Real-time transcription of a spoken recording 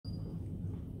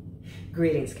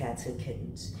Greetings, cats and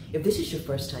kittens. If this is your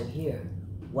first time here,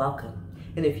 welcome.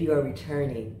 And if you are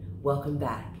returning, welcome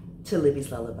back to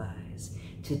Libby's Lullabies.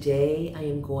 Today, I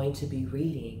am going to be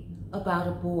reading About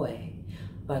a Boy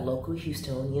by local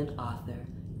Houstonian author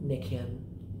Nkem,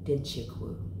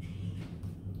 DenChukwu.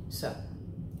 So,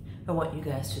 I want you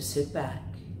guys to sit back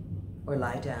or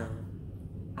lie down.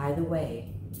 Either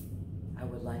way, I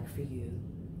would like for you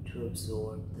to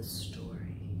absorb the story.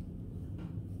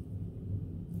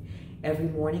 Every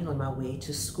morning on my way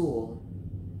to school,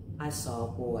 I saw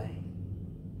a boy.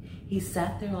 He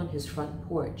sat there on his front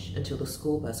porch until the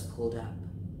school bus pulled up.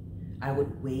 I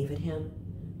would wave at him,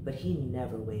 but he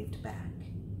never waved back.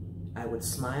 I would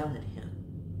smile at him,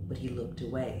 but he looked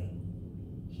away.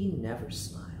 He never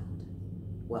smiled.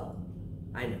 Well,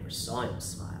 I never saw him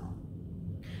smile.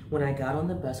 When I got on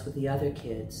the bus with the other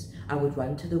kids, I would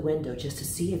run to the window just to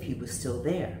see if he was still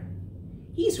there.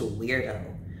 "He's a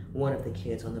weirdo," one of the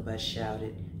kids on the bus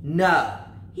shouted. "No,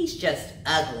 he's just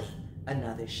ugly,"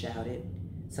 another shouted.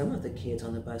 Some of the kids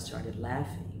on the bus started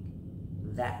laughing.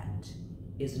 "That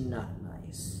is not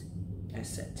nice," I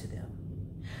said to them.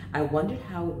 I wondered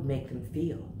how it would make them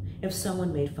feel if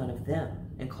someone made fun of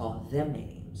them and called them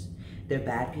names. Their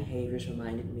bad behaviors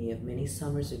reminded me of many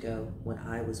summers ago when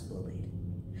I was bullied.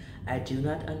 I do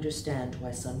not understand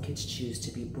why some kids choose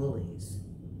to be bullies.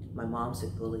 My mom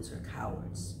said bullies are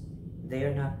cowards. They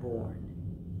are not born,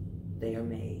 they are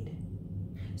made.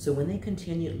 So when they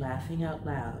continued laughing out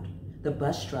loud, the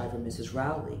bus driver, Mrs.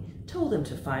 Rowley, told them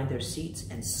to find their seats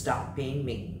and stop being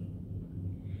mean.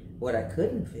 What I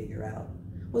couldn't figure out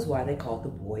was why they called the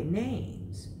boy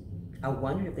names. I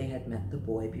wondered if they had met the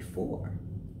boy before.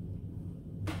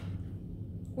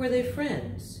 Were they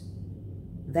friends?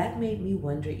 That made me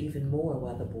wonder even more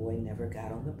why the boy never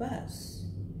got on the bus.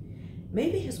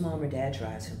 Maybe his mom or dad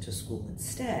drives him to school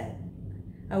instead.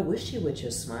 I wish he would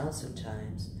just smile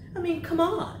sometimes. I mean, come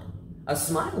on. A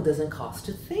smile doesn't cost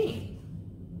a thing.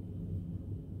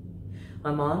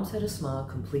 My mom said a smile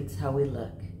completes how we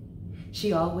look.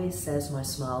 She always says my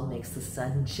smile makes the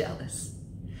sun jealous.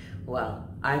 Well,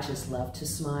 I just love to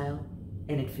smile,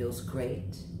 and it feels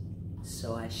great,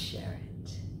 so I share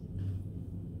it.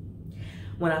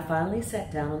 When I finally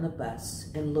sat down on the bus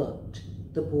and looked,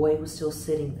 the boy was still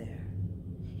sitting there.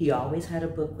 He always had a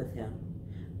book with him.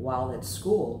 While at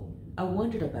school, I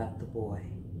wondered about the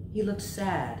boy. He looked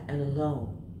sad and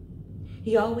alone.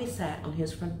 He always sat on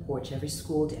his front porch every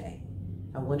school day.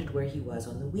 I wondered where he was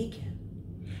on the weekend.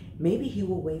 Maybe he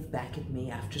will wave back at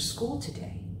me after school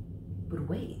today. But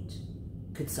wait,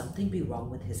 could something be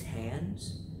wrong with his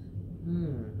hands?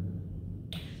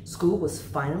 School was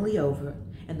finally over,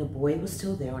 and the boy was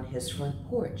still there on his front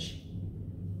porch.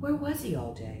 Where was he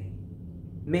all day?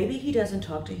 Maybe he doesn't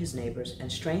talk to his neighbors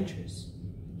and strangers.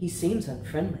 He seems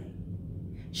unfriendly.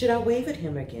 Should I wave at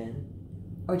him again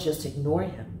or just ignore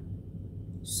him?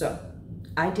 So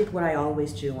I did what I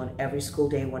always do on every school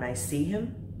day when I see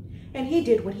him, and he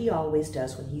did what he always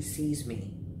does when he sees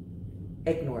me.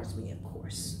 Ignores me, of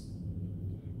course.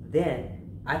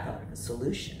 Then I thought of a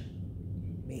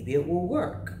solution. Maybe it will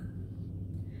work.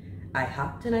 I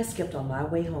hopped and I skipped on my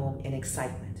way home in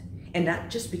excitement, and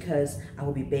not just because I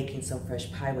will be baking some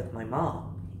fresh pie with my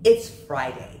mom. It's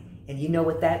Friday. And you know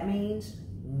what that means?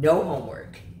 No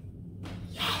homework.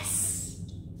 Yes!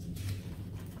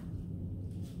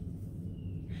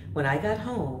 When I got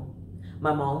home,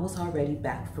 my mom was already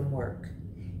back from work.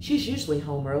 She's usually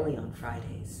home early on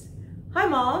Fridays. "Hi,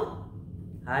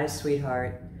 Mom." "Hi,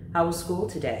 sweetheart. How was school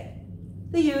today?"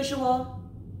 "The usual."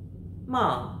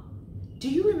 "Mom, do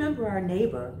you remember our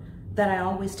neighbor that I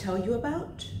always tell you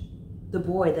about? The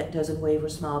boy that doesn't wave or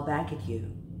smile back at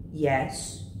you?"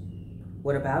 "Yes."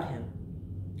 "What about him?"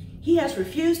 "He has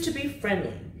refused to be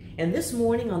friendly, and this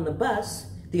morning on the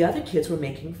bus, the other kids were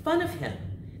making fun of him.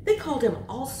 They called him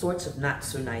all sorts of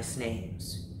not-so-nice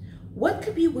names. What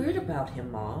could be weird about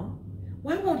him, Mom?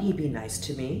 Why won't he be nice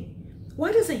to me?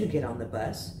 Why doesn't he get on the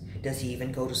bus? Does he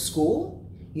even go to school?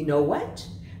 You know what?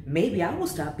 Maybe I will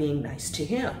stop being nice to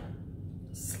him."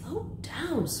 Slow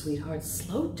down, sweetheart,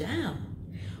 slow down.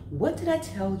 What did I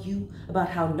tell you about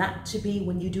how not to be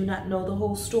when you do not know the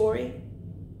whole story?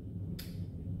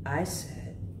 I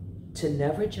said to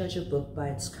never judge a book by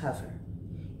its cover.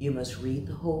 You must read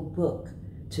the whole book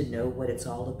to know what it's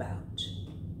all about.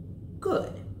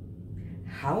 Good.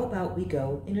 How about we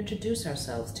go and introduce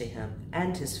ourselves to him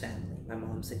and his family, my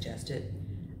mom suggested.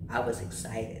 I was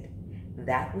excited.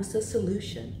 That was the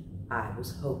solution I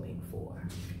was hoping for.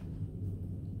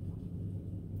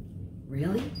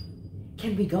 Really?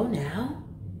 Can we go now?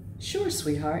 Sure,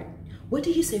 sweetheart. What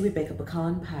do you say we bake a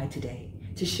pecan pie today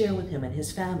to share with him and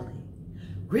his family?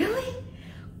 Really?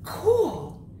 Cool.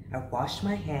 washed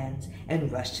my hands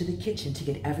and rushed to the kitchen to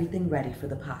get everything ready for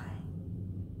the pie.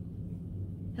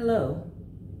 "Hello,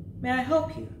 may I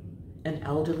help you?" an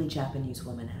elderly Japanese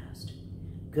woman asked.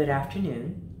 "Good afternoon.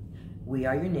 We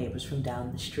are your neighbors from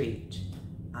down the street.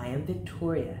 I am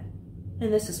Victoria,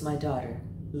 and this is my daughter,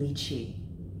 Li Chi.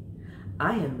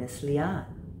 I am Miss Lian.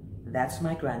 That's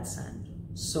my grandson,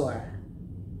 Sora."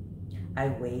 I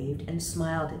waved and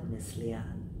smiled at Miss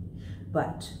Lian,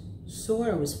 but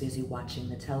Sora was busy watching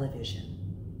the television.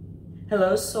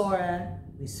 "Hello, Sora,"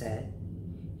 we said.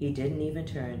 He didn't even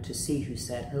turn to see who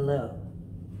said hello.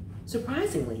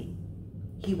 Surprisingly,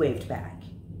 he waved back.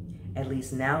 At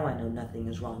least now I know nothing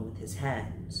is wrong with his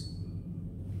hands.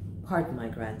 "Pardon my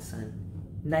grandson.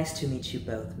 Nice to meet you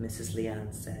both," Mrs.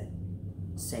 Lian said.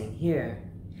 "Same here.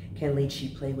 Can Li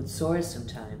Chi play with Sora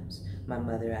sometimes?" my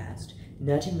mother asked,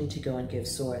 nudging me to go and give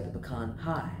Sora the pecan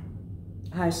pie.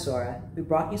 "Hi, Sora. We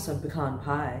brought you some pecan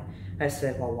pie," I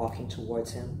said while walking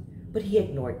towards him, but he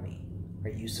ignored me. "Are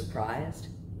you surprised?"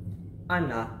 "I'm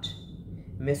not."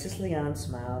 Mrs. Lian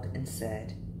smiled and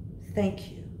said,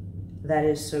 "Thank you. That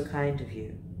is so kind of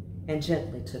you," and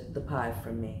gently took the pie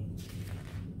from me.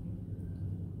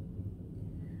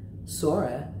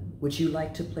 "Sora, would you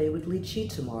like to play with Li Chi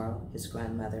tomorrow?" his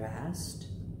grandmother asked.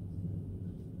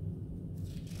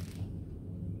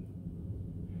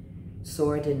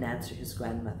 Sora didn't answer his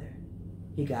grandmother.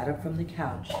 He got up from the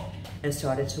couch and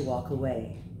started to walk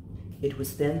away. It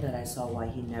was then that I saw why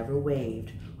he never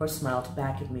waved or smiled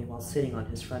back at me while sitting on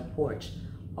his front porch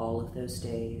all of those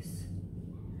days.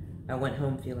 I went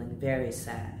home feeling very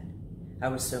sad. I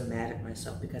was so mad at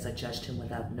myself because I judged him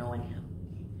without knowing him.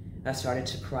 I started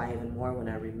to cry even more when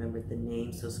I remembered the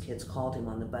names those kids called him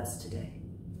on the bus today.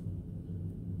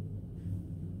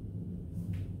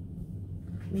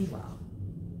 Meanwhile,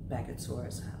 back at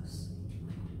Sora's house,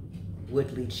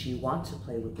 would Li Chi want to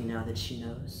play with me now that she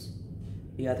knows?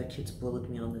 The other kids bullied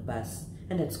me on the bus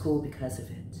and at school because of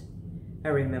it. I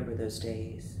remember those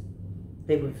days.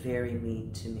 They were very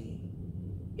mean to me.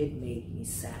 It made me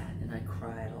sad and I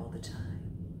cried all the time.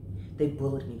 They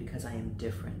bullied me because I am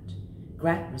different.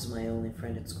 Grant was my only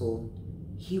friend at school.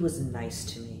 He was nice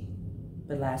to me,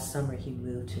 but last summer he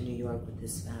moved to New York with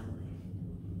his family.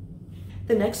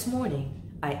 The next morning,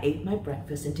 I ate my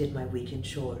breakfast and did my weekend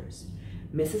chores.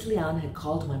 Mrs. Lian had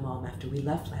called my mom after we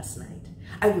left last night.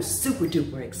 I was super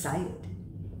duper excited.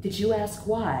 Did you ask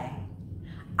why?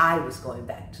 I was going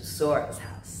back to Sora's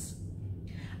house.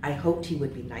 I hoped he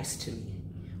would be nice to me.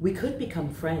 We could become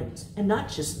friends and not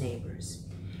just neighbors.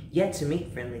 Yet to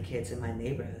meet friendly kids in my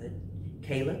neighborhood.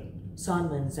 Caleb,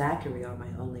 Sanma, and Zachary are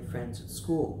my only friends at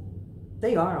school.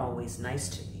 They are always nice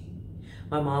to me.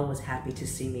 My mom was happy to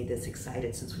see me this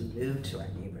excited since we moved to our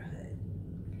neighborhood.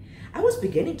 I was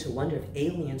beginning to wonder if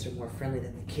aliens are more friendly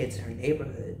than the kids in our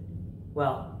neighborhood.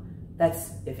 Well,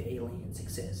 that's if aliens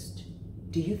exist.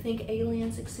 Do you think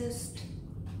aliens exist?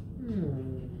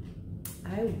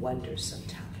 I wonder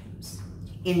sometimes.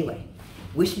 Anyway,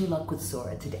 wish me luck with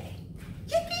Sora today.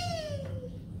 Yippee!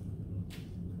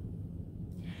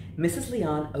 Mrs.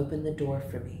 Lian opened the door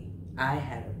for me. I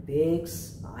had a big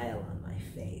smile on my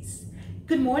face.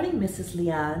 "Good morning, Mrs.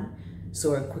 Lian."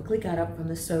 Sora quickly got up from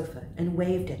the sofa and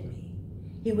waved at me.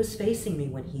 He was facing me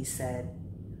when he said,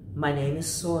 "My name is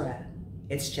Sora.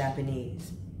 It's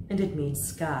Japanese, and it means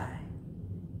sky.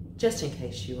 Just in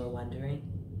case you were wondering."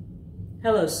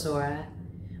 "Hello, Sora.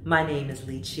 My name is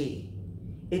Li Chi.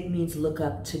 It means look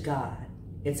up to God.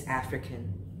 It's African,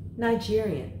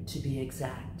 Nigerian to be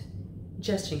exact.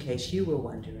 Just in case you were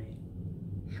wondering."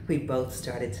 We both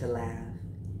started to laugh.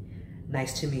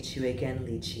 "Nice to meet you again,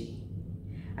 Li Chi."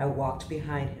 I walked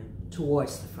behind him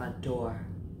towards the front door.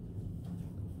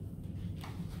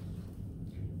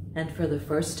 And for the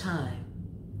first time,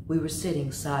 we were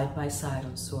sitting side by side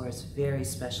on Sora's very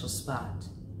special spot,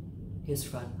 his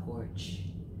front porch.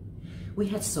 We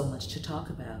had so much to talk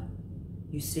about.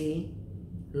 You see,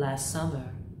 last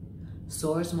summer,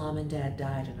 Sora's mom and dad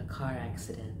died in a car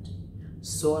accident.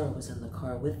 Sora was in the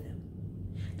car with them.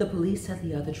 The police said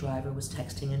the other driver was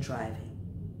texting and driving.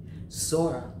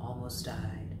 Sora almost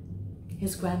died.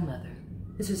 His grandmother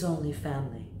is his only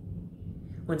family.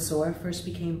 When Sora first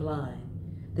became blind,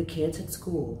 the kids at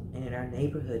school and in our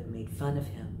neighborhood made fun of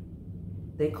him.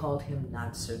 They called him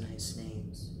not so nice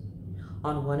names.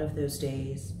 On one of those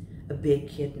days, a big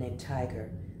kid named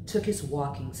Tiger took his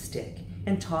walking stick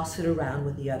and tossed it around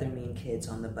with the other mean kids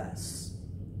on the bus.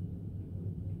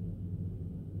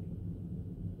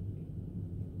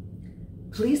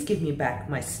 "Please give me back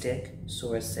my stick,"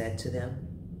 Sora said to them.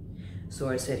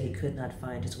 Sora said he could not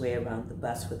find his way around the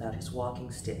bus without his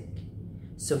walking stick,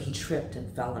 so he tripped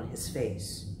and fell on his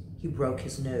face. He broke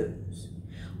his nose.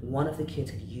 One of the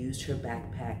kids had used her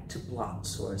backpack to block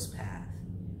Sora's path.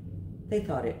 They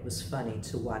thought it was funny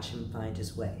to watch him find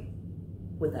his way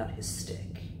without his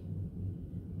stick.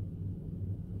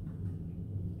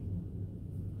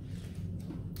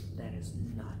 That is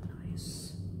not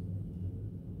nice.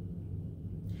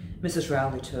 Mrs.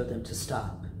 Rowley told them to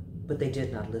stop, but they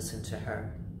did not listen to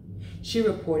her. She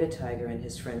reported Tiger and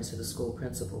his friends to the school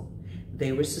principal.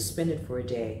 They were suspended for a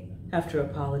day after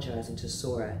apologizing to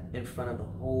Sora in front of the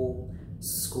whole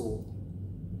school.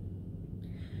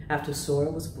 After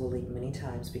Sora was bullied many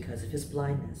times because of his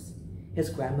blindness, his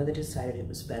grandmother decided it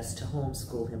was best to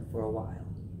homeschool him for a while.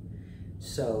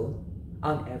 So,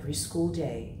 on every school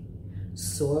day,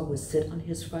 Sora would sit on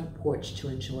his front porch to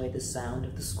enjoy the sound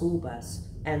of the school bus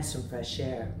and some fresh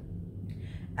air.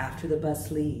 After the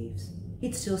bus leaves,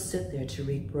 he'd still sit there to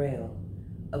read Braille,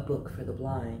 a book for the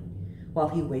blind, while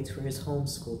he waits for his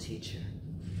homeschool teacher.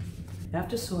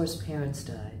 After Sora's parents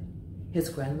died, his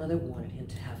grandmother wanted him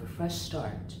to have a fresh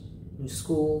start, new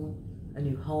school, a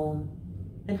new home,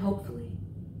 and hopefully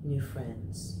new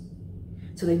friends.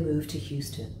 So they moved to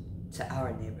Houston, to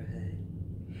our neighborhood.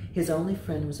 His only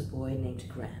friend was a boy named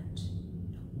Grant.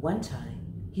 One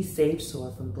time, he saved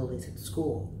Sora from bullies at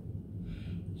school.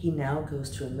 He now goes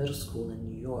to a middle school in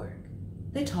New York.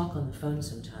 They talk on the phone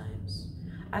sometimes.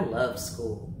 I love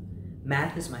school.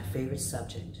 Math is my favorite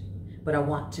subject, but I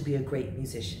want to be a great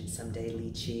musician someday,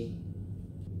 Lychee.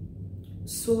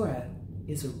 Sora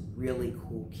is a really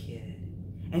cool kid,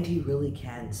 and he really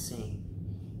can sing.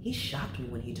 He shocked me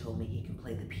when he told me he can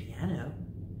play the piano.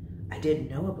 I didn't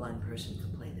know a blind person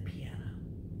could play the piano.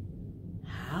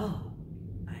 How?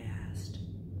 I asked.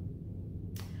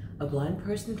 A blind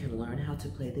person can learn how to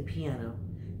play the piano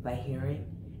by hearing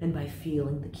and by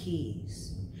feeling the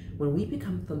keys. When we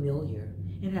become familiar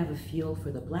and have a feel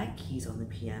for the black keys on the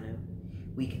piano,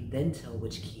 we can then tell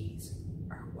which keys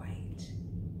are white.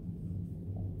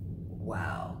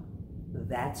 Wow,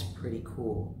 that's pretty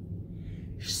cool.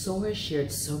 Sora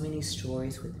shared so many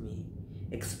stories with me,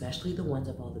 especially the ones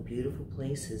of all the beautiful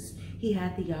places he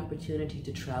had the opportunity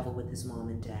to travel with his mom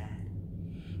and dad.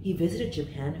 He visited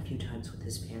Japan a few times with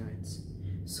his parents.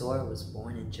 Sora was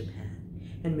born in Japan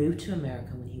and moved to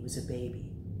America when he was a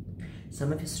baby.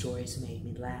 Some of his stories made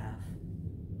me laugh,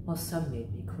 while some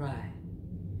made me cry.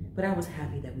 But I was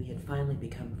happy that we had finally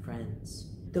become friends.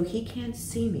 Though he can't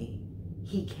see me,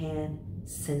 he can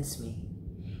sense me.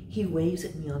 He waves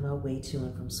at me on my way to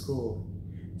and from school.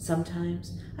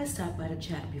 Sometimes I stop by to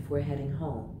chat before heading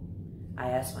home. I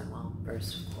ask my mom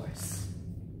first, of course.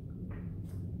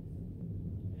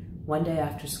 One day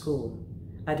after school,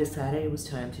 I decided it was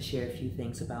time to share a few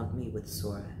things about me with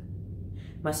Sora.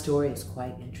 My story is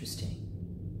quite interesting.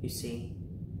 You see,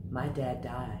 my dad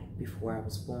died before I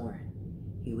was born.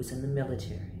 He was in the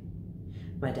military.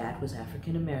 My dad was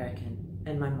African American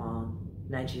and my mom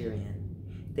Nigerian.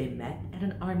 They met at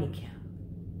an army camp.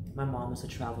 My mom was a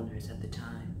travel nurse at the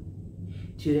time.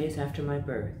 2 days after my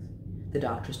birth, the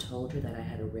doctors told her that I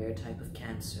had a rare type of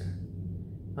cancer.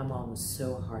 My mom was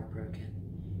so heartbroken.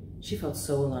 She felt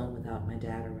so alone without my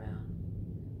dad around.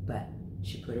 But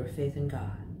she put her faith in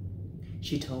God.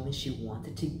 She told me she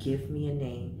wanted to give me a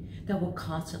name that will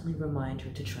constantly remind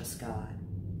her to trust God.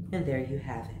 And there you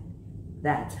have it.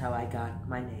 That's how I got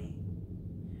my name.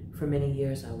 For many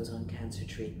years I was on cancer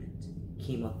treatment,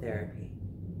 chemotherapy.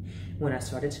 When I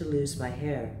started to lose my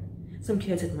hair, some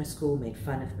kids at my school made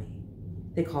fun of me.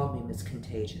 They called me Miss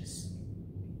Contagious.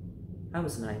 I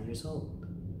was 9 years old,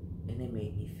 and they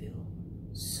made me feel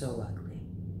so ugly.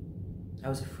 I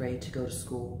was afraid to go to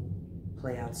school,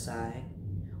 play outside,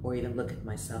 or even look at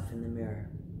myself in the mirror.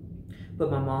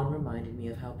 But my mom reminded me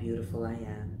of how beautiful I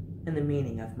am and the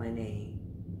meaning of my name.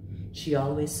 She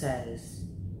always says,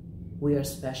 we are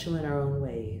special in our own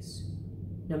ways,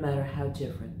 no matter how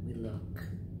different we look.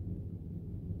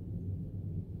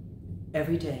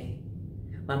 Every day,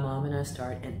 my mom and I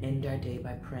start and end our day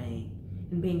by praying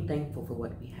and being thankful for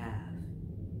what we have.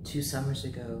 2 summers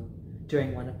ago,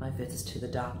 during one of my visits to the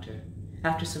doctor,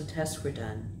 after some tests were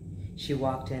done, she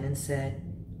walked in and said,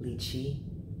 Lychee,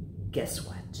 guess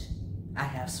what? I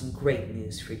have some great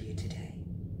news for you today.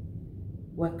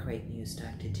 What great news,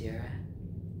 Dr. Dira?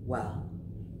 Well,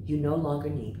 you no longer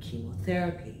need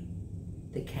chemotherapy.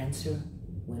 The cancer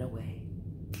went away.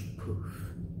 Poof.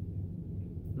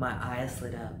 My eyes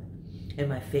lit up, and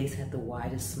my face had the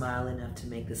widest smile enough to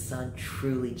make the sun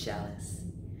truly jealous.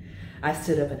 I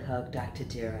stood up and hugged Dr.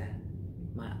 Dira.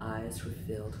 My eyes were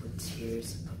filled with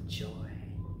tears of joy.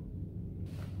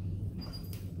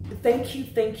 Thank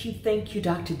you,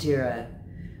 Dr. Dira.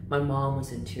 My mom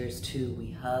was in tears too.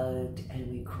 We hugged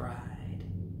and we cried.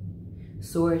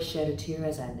 Sora shed a tear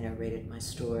as I narrated my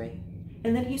story,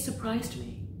 and then he surprised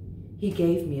me. He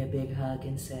gave me a big hug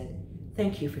and said,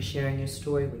 "Thank you for sharing your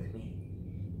story with me.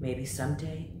 Maybe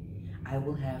someday I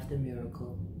will have the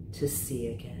miracle to see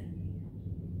again."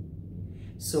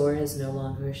 Sora is no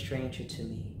longer a stranger to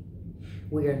me.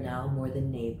 We are now more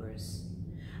than neighbors.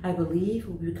 I believe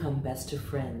we've become best of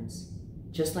friends.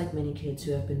 Just like many kids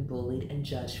who have been bullied and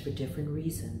judged for different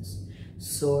reasons,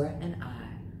 Sora and I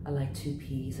are like two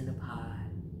peas in a pod.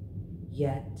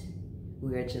 Yet,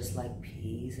 we are just like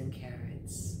peas and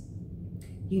carrots.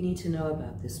 You need to know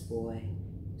about this boy,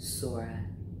 Sora.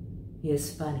 He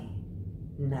is funny,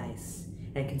 nice,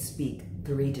 and can speak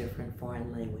 3 different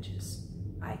foreign languages.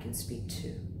 I can speak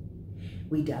 2.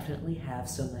 We definitely have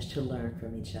so much to learn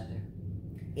from each other.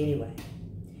 Anyway,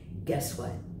 guess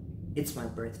what? It's my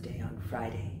birthday on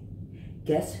Friday.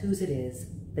 Guess whose it is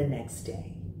the next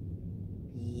day?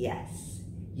 Yes,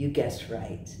 you guessed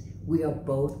right. We are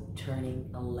both turning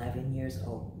 11 years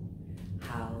old.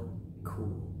 How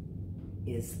cool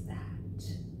is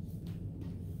that?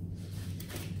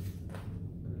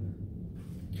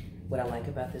 What I like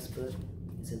about this book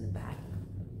is in the back,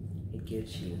 it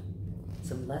gives you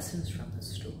some lessons from the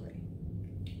story.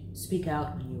 Speak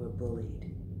out when you were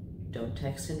bullied. Don't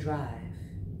text and drive.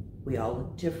 We all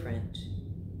look different.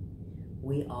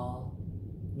 We all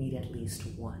need at least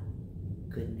one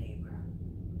good neighbor.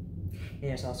 And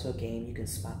there's also a game you can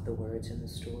spot the words in the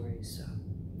story. So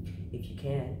if you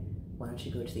can, why don't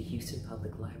you go to the Houston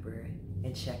Public Library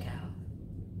and check out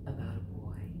about a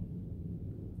boy.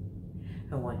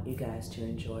 I want you guys to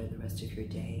enjoy the rest of your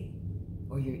day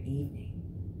or your evening,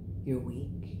 your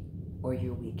week, or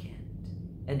your weekend.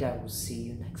 And I will see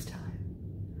you next time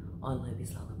on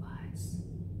Libby's Lullaby.